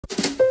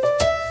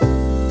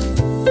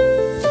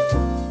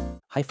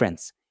Hi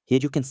friends, here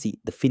you can see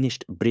the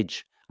finished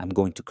bridge I'm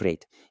going to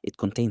create. It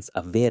contains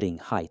a varying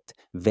height,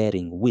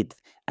 varying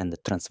width, and a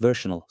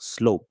transversional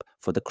slope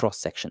for the cross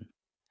section.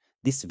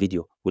 This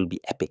video will be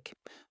epic,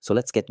 so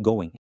let's get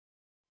going.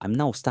 I'm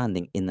now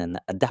standing in an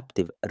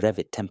adaptive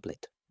Revit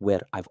template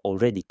where I've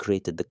already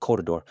created the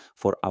corridor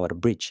for our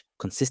bridge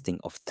consisting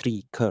of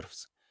 3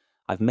 curves.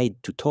 I've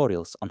made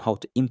tutorials on how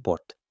to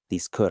import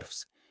these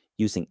curves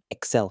using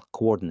Excel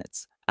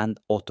coordinates and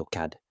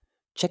AutoCAD.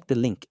 Check the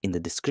link in the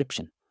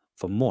description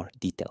for more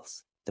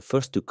details. The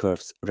first 2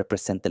 curves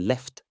represent the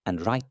left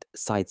and right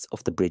sides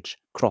of the bridge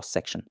cross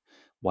section,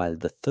 while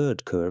the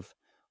third curve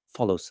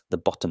follows the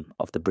bottom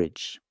of the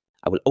bridge.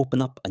 I will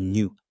open up a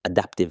new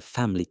adaptive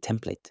family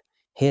template.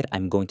 Here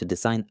I'm going to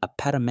design a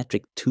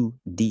parametric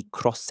 2D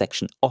cross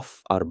section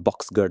of our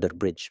box girder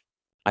bridge.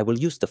 I will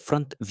use the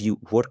front view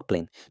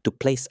workplane to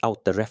place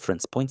out the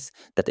reference points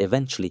that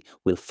eventually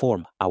will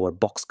form our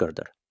box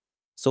girder.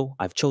 So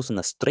I've chosen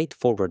a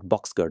straightforward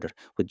box girder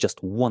with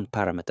just one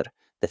parameter,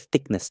 the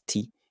thickness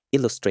T,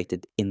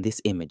 illustrated in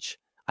this image.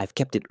 I've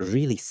kept it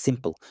really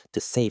simple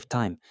to save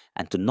time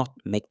and to not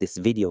make this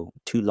video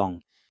too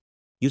long.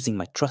 Using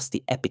my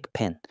trusty Epic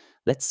pen,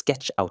 let's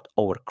sketch out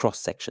our cross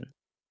section.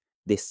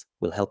 This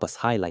will help us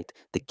highlight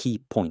the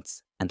key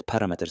points and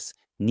parameters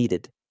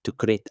needed to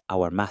create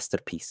our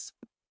masterpiece.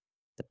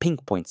 The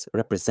pink points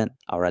represent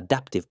our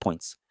adaptive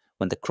points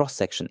when the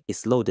cross-section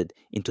is loaded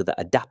into the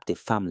adaptive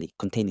family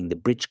containing the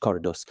bridge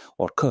corridors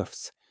or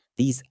curves.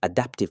 These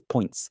adaptive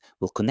points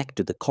will connect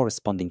to the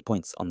corresponding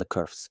points on the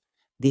curves.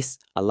 This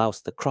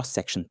allows the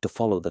cross-section to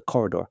follow the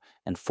corridor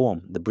and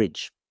form the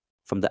bridge.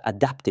 From the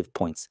adaptive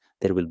points,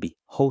 there will be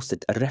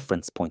hosted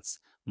reference points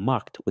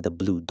marked with a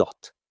blue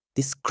dot.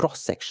 This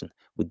cross-section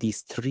with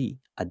these 3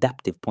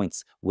 adaptive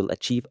points will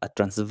achieve a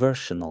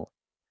transversional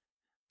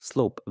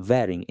slope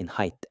varying in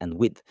height and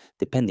width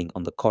depending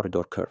on the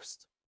corridor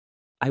curves.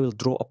 I will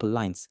draw up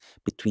lines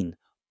between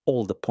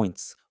all the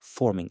points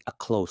forming a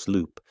closed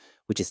loop,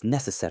 which is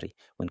necessary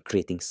when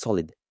creating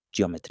solid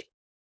geometry.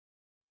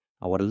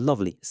 Our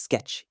lovely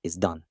sketch is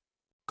done.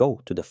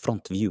 Go to the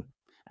front view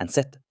and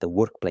set the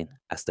workplane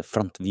as the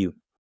front view.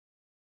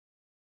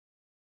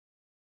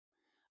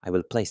 I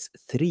will place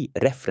 3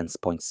 reference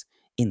points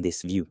in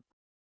this view.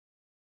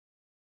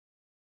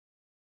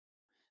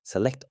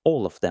 Select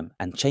all of them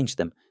and change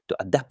them to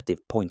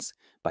adaptive points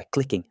by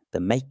clicking the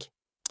Make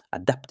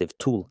Adaptive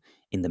tool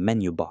in the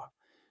menu bar.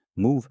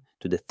 Move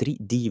to the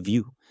 3D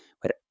view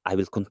where I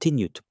will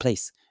continue to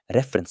place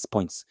reference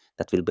points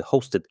that will be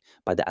hosted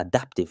by the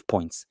adaptive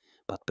points.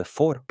 But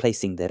before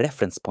placing the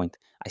reference point,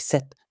 I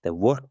set the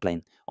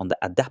workplane on the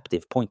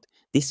adaptive point.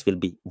 This will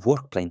be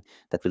workplane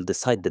that will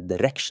decide the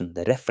direction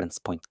the reference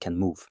point can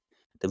move.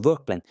 The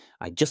workplane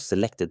I just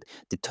selected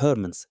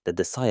determines the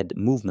desired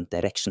movement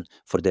direction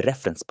for the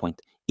reference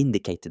point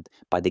indicated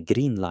by the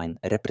green line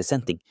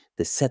representing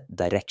the set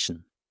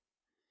direction.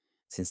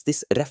 Since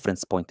this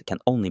reference point can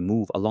only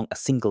move along a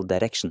single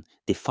direction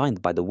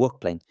defined by the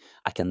workplane,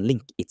 I can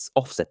link its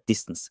offset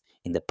distance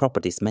in the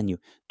Properties menu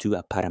to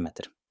a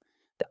parameter.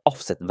 The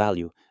offset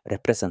value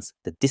represents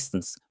the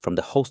distance from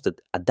the hosted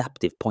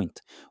adaptive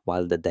point,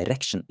 while the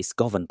direction is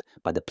governed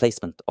by the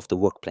placement of the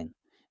workplane.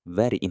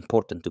 Very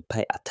important to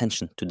pay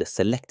attention to the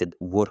selected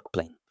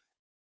workplane.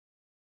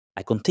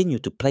 I continue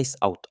to place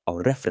out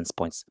our reference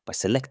points by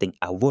selecting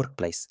a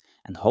workplace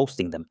and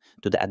hosting them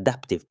to the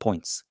adaptive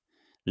points.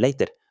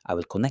 Later, I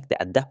will connect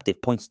the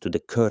adaptive points to the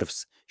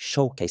curves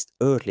showcased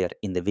earlier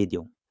in the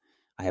video.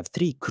 I have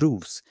 3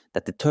 grooves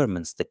that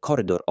determines the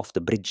corridor of the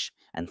bridge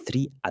and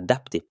 3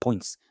 adaptive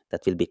points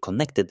that will be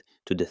connected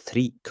to the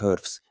 3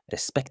 curves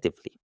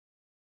respectively.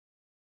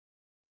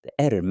 The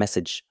error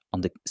message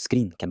on the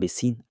screen can be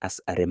seen as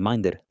a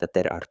reminder that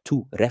there are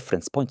 2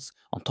 reference points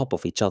on top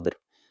of each other.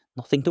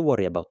 Nothing to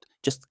worry about,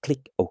 just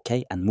click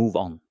OK and move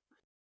on.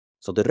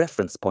 So the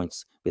reference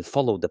points will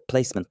follow the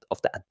placement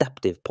of the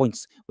adaptive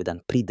points with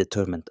a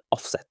predetermined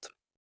offset.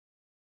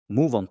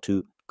 Move on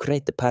to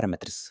Create the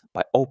parameters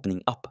by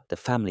opening up the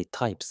Family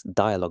Types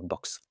dialog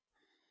box.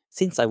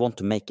 Since I want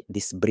to make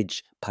this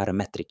bridge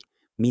parametric,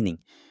 meaning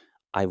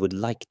I would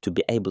like to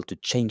be able to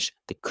change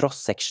the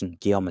cross-section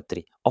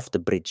geometry of the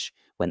bridge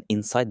when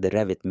inside the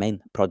Revit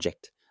main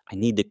project, I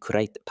need to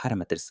create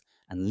parameters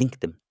and link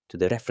them to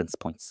the reference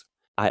points.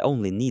 I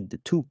only need the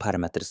 2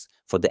 parameters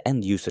for the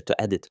end user to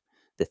edit.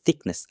 The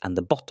thickness and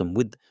the bottom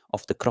width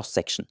of the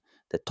cross-section,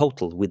 the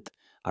total width,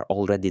 are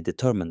already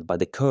determined by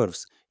the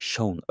curves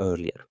shown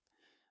earlier.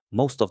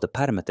 Most of the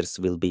parameters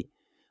will be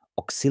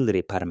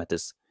auxiliary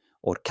parameters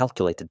or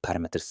calculated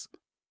parameters.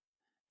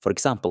 For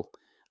example,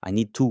 I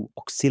need 2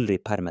 auxiliary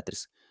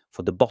parameters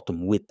for the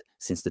bottom width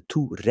since the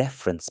 2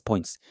 reference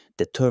points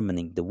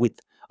determining the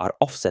width are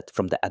offset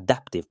from the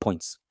adaptive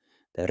points.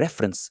 The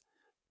reference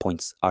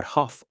points are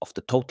half of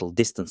the total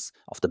distance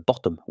of the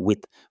bottom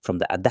width from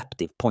the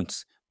adaptive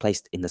points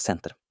placed in the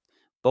center,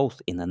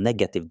 both in a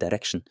negative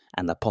direction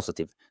and a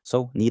positive,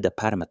 so need a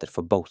parameter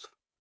for both.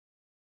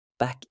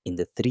 Back in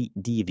the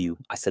 3D view,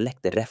 I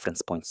select the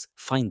reference points,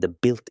 find the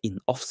built-in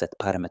offset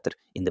parameter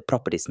in the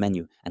Properties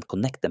menu and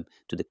connect them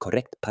to the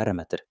correct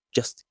parameter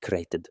just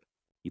created.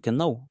 You can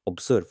now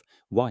observe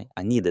why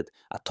I needed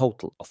a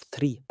total of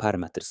 3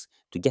 parameters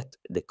to get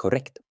the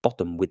correct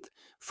bottom width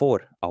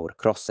for our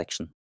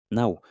cross-section.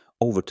 Now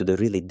over to the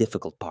really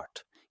difficult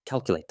part.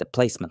 Calculate the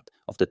placement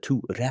of the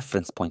 2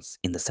 reference points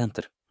in the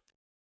center.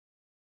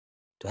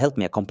 To help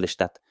me accomplish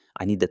that,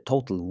 I need the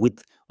total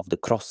width of the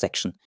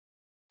cross-section,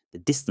 the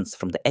distance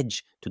from the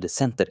edge to the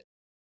center,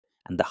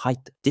 and the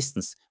height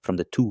distance from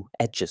the 2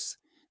 edges.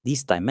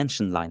 These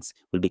dimension lines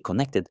will be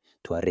connected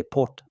to a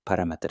report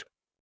parameter.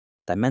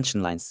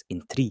 Dimension lines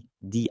in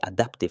 3D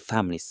adaptive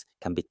families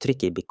can be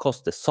tricky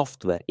because the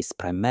software is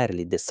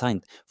primarily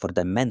designed for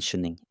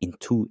dimensioning in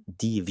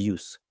 2D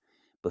views.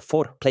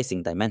 Before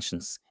placing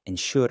dimensions,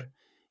 ensure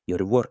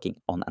you're working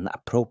on an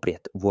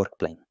appropriate work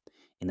plane.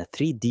 In a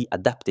 3D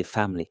adaptive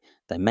family,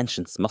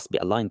 dimensions must be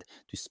aligned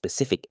to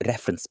specific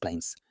reference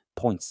planes,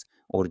 points,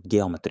 or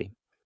geometry.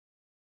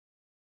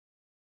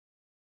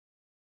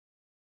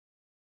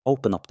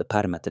 Open up the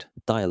parameter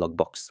dialog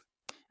box,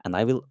 and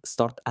I will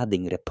start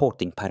adding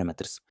reporting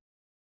parameters.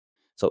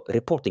 So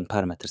reporting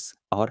parameters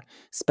are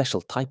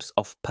special types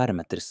of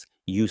parameters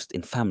used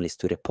in families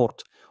to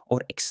report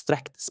or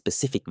extract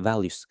specific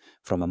values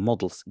from a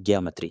model's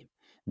geometry.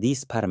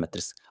 These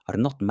parameters are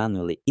not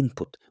manually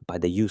input by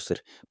the user,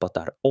 but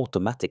are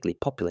automatically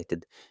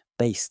populated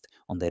based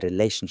on the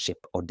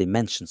relationship or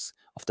dimensions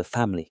of the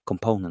family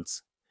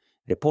components.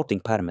 Reporting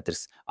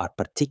parameters are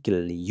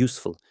particularly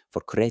useful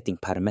for creating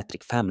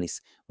parametric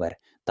families where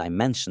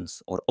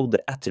dimensions or other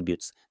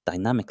attributes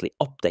dynamically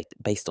update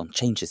based on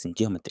changes in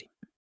geometry.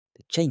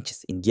 The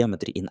changes in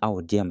geometry in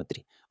our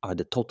geometry are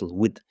the total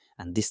width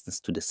and distance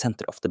to the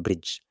center of the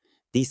bridge.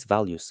 These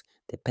values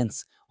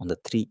depends on the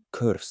 3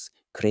 curves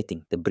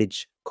creating the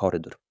bridge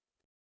corridor.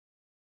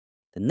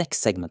 The next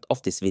segment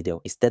of this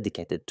video is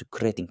dedicated to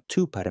creating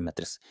 2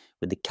 parameters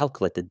with the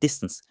calculated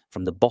distance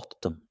from the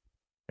bottom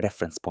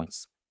reference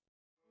points.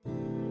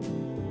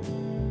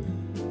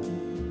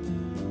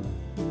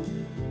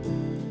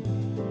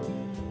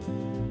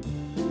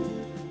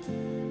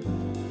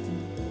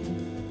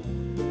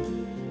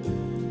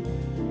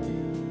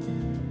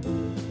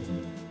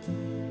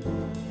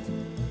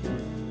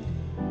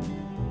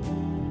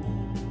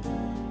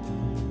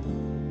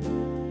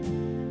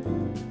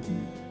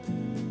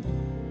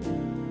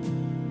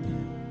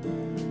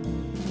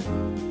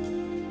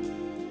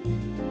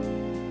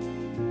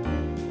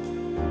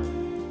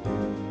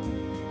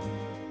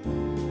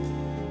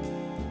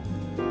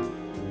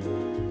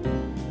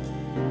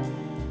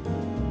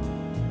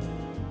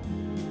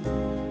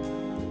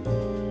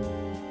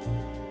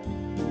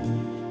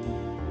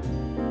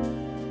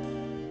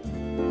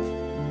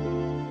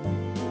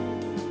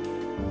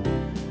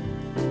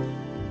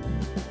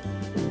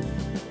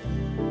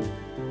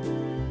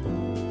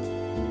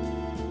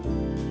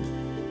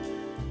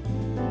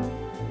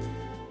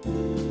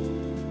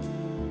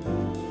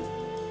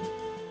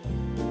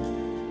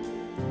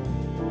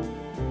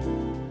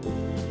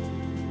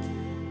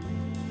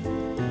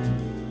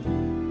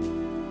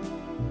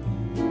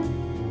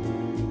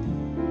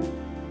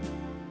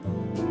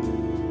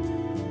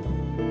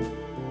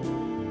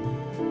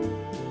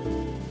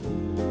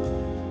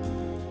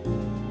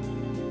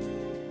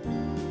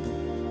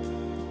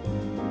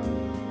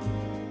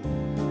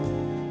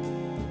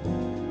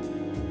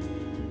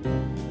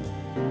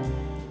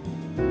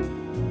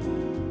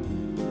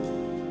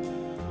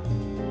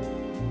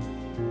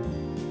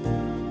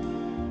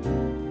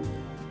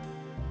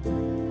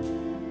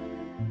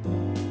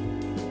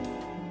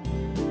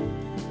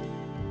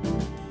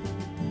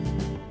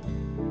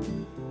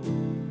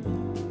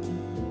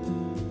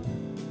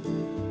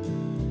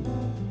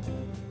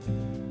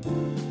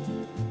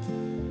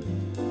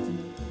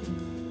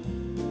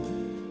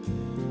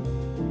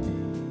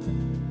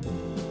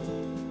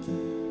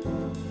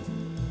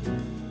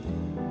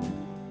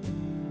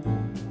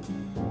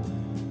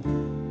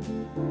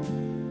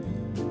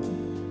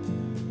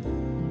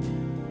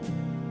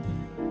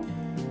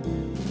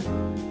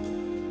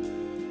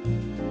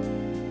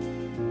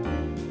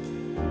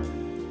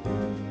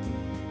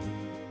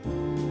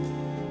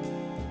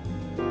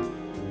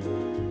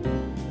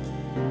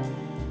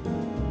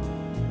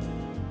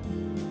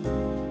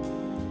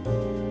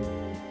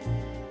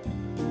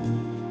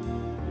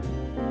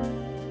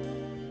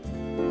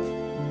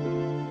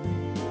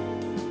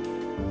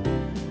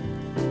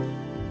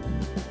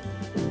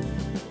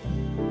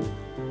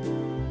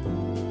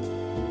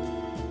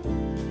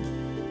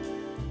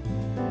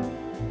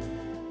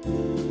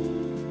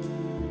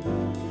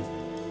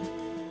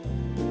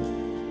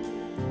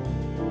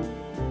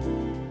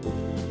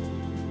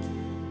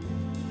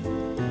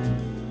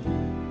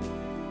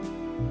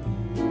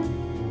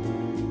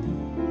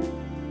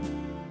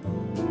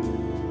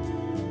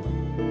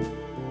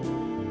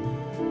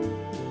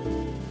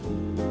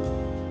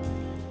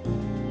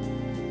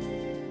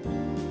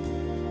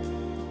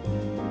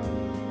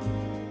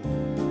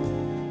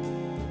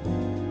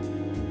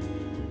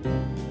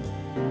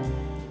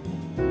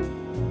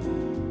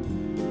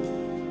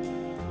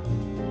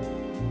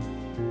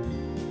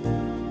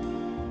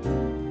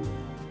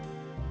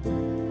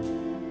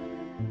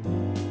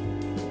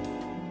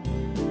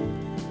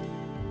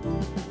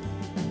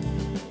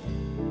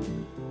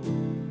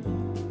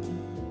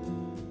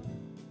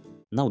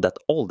 Now that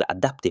all the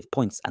adaptive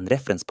points and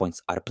reference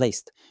points are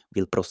placed,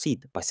 we'll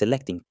proceed by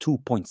selecting 2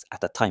 points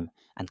at a time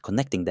and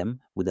connecting them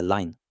with a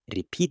line.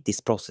 Repeat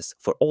this process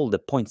for all the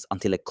points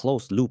until a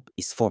closed loop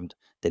is formed.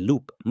 The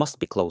loop must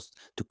be closed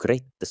to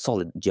create the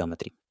solid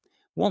geometry.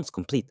 Once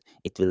complete,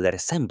 it will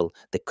resemble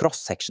the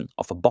cross-section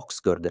of a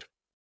box girder.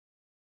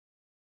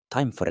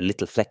 Time for a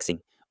little flexing.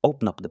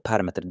 Open up the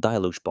parameter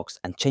dialog box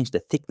and change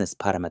the thickness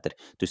parameter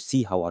to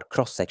see how our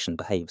cross-section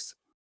behaves.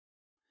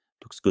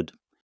 Looks good.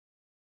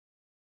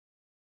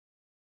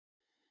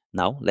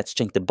 Now let's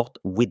change the bot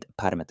width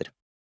parameter.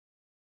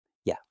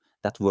 Yeah,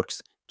 that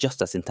works just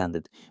as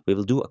intended. We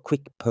will do a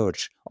quick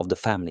purge of the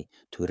family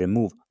to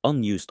remove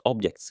unused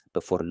objects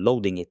before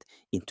loading it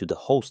into the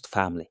host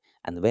family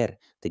and where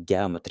the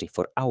geometry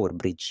for our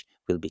bridge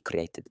will be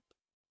created.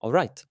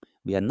 Alright,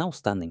 we are now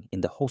standing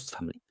in the host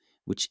family,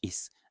 which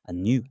is a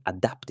new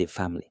adaptive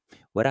family,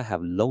 where I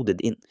have loaded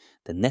in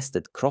the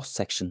nested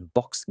cross-section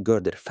box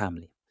girder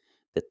family.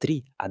 The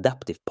 3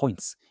 adaptive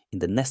points in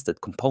the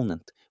nested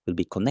component will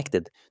be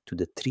connected to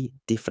the 3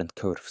 different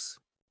curves.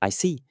 I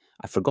see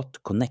I forgot to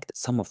connect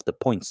some of the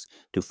points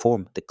to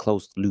form the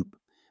closed loop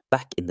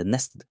back in the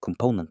nested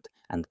component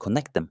and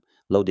connect them,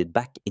 load it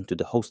back into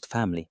the host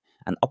family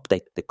and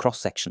update the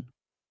cross-section.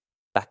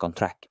 Back on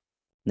track.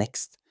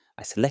 Next,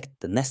 I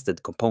select the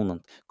nested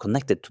component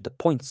connected to the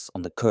points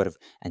on the curve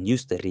and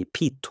use the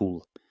repeat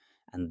tool,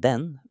 and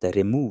then the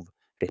remove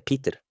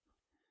repeater.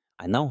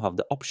 I now have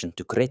the option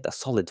to create a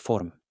solid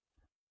form.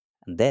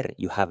 And there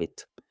you have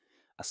it,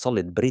 a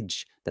solid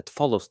bridge that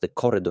follows the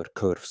corridor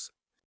curves.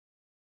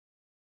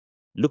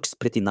 Looks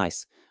pretty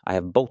nice. I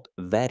have both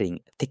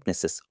varying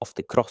thicknesses of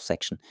the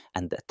cross-section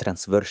and a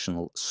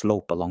transversional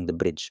slope along the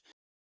bridge.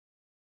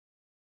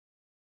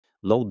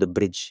 Load the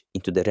bridge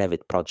into the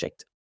Revit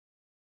project.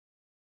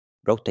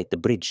 Rotate the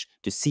bridge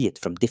to see it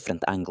from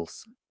different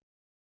angles.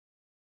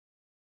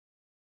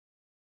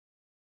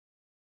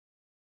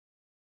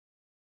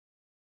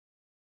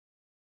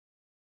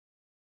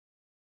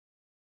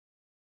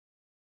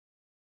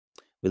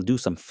 We'll do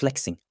some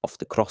flexing of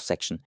the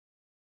cross-section.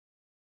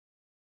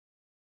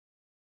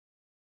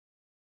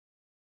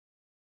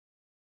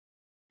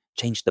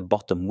 Change the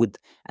bottom width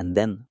and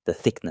then the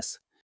thickness.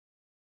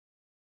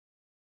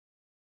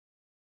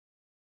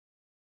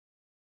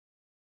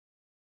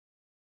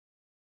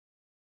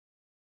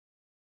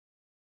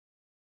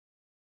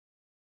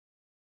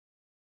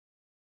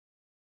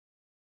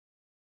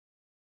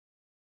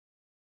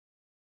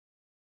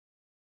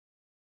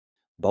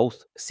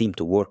 Both seem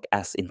to work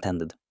as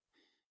intended.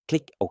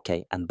 Click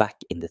OK and back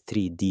in the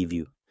 3D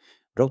view.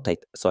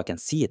 Rotate so I can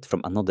see it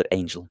from another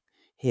angle.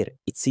 Here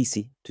it's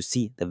easy to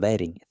see the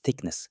varying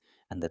thickness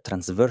and the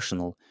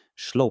transversional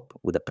slope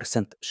with a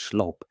percent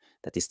slope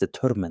that is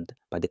determined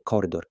by the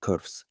corridor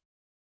curves.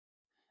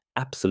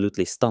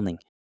 Absolutely stunning.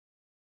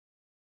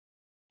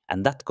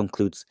 And that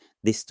concludes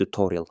this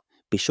tutorial.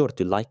 Be sure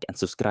to like and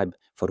subscribe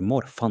for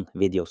more fun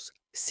videos.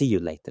 See you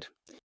later.